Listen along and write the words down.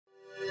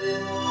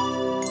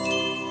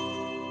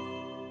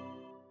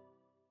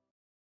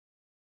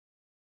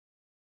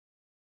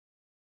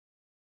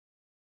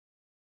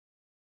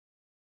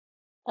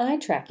Eye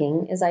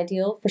tracking is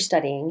ideal for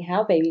studying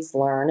how babies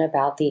learn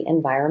about the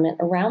environment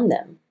around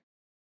them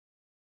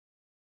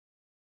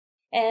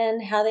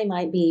and how they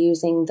might be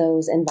using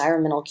those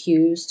environmental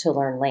cues to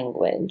learn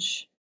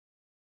language.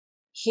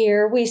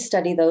 Here we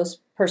study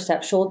those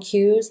perceptual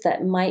cues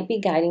that might be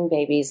guiding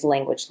babies'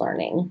 language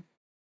learning.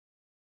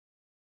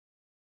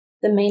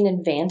 The main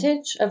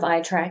advantage of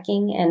eye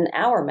tracking and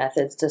our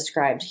methods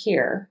described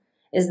here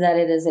is that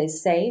it is a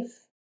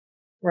safe,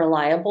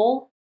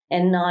 reliable,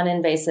 and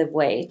non-invasive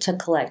way to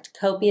collect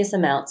copious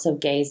amounts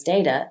of gaze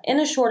data in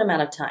a short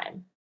amount of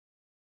time.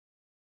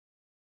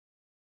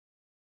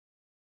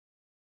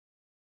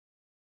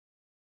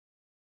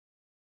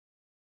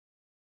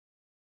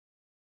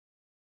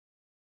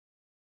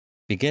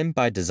 Begin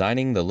by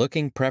designing the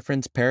looking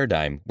preference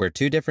paradigm where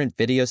two different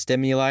video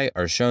stimuli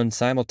are shown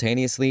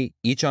simultaneously,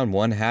 each on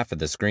one half of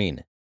the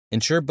screen.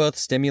 Ensure both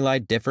stimuli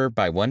differ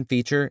by one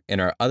feature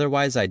and are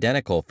otherwise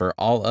identical for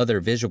all other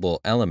visual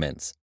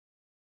elements.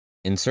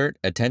 Insert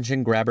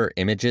attention grabber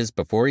images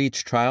before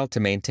each trial to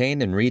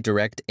maintain and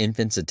redirect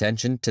infants'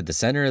 attention to the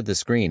center of the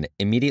screen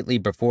immediately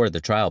before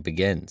the trial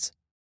begins.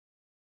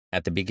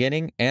 At the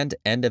beginning and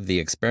end of the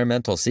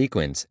experimental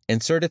sequence,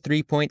 insert a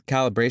 3-point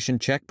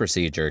calibration check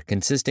procedure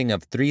consisting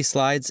of 3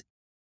 slides,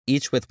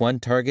 each with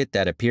one target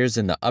that appears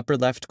in the upper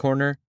left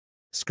corner,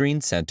 screen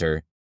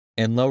center,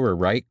 and lower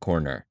right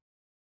corner.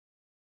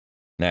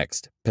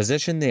 Next,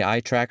 position the eye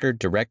tracker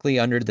directly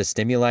under the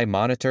stimuli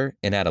monitor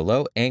and at a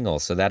low angle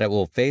so that it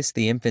will face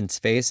the infant's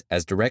face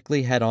as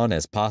directly head-on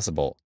as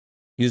possible.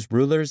 Use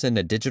rulers and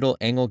a digital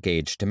angle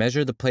gauge to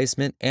measure the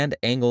placement and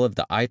angle of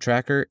the eye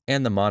tracker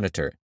and the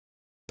monitor.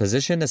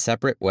 Position a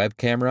separate web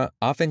camera,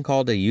 often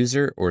called a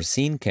user or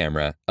scene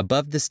camera,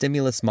 above the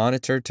stimulus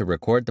monitor to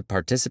record the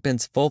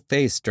participant's full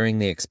face during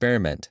the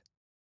experiment.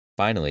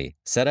 Finally,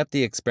 set up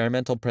the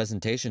experimental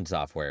presentation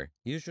software,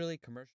 usually commercial.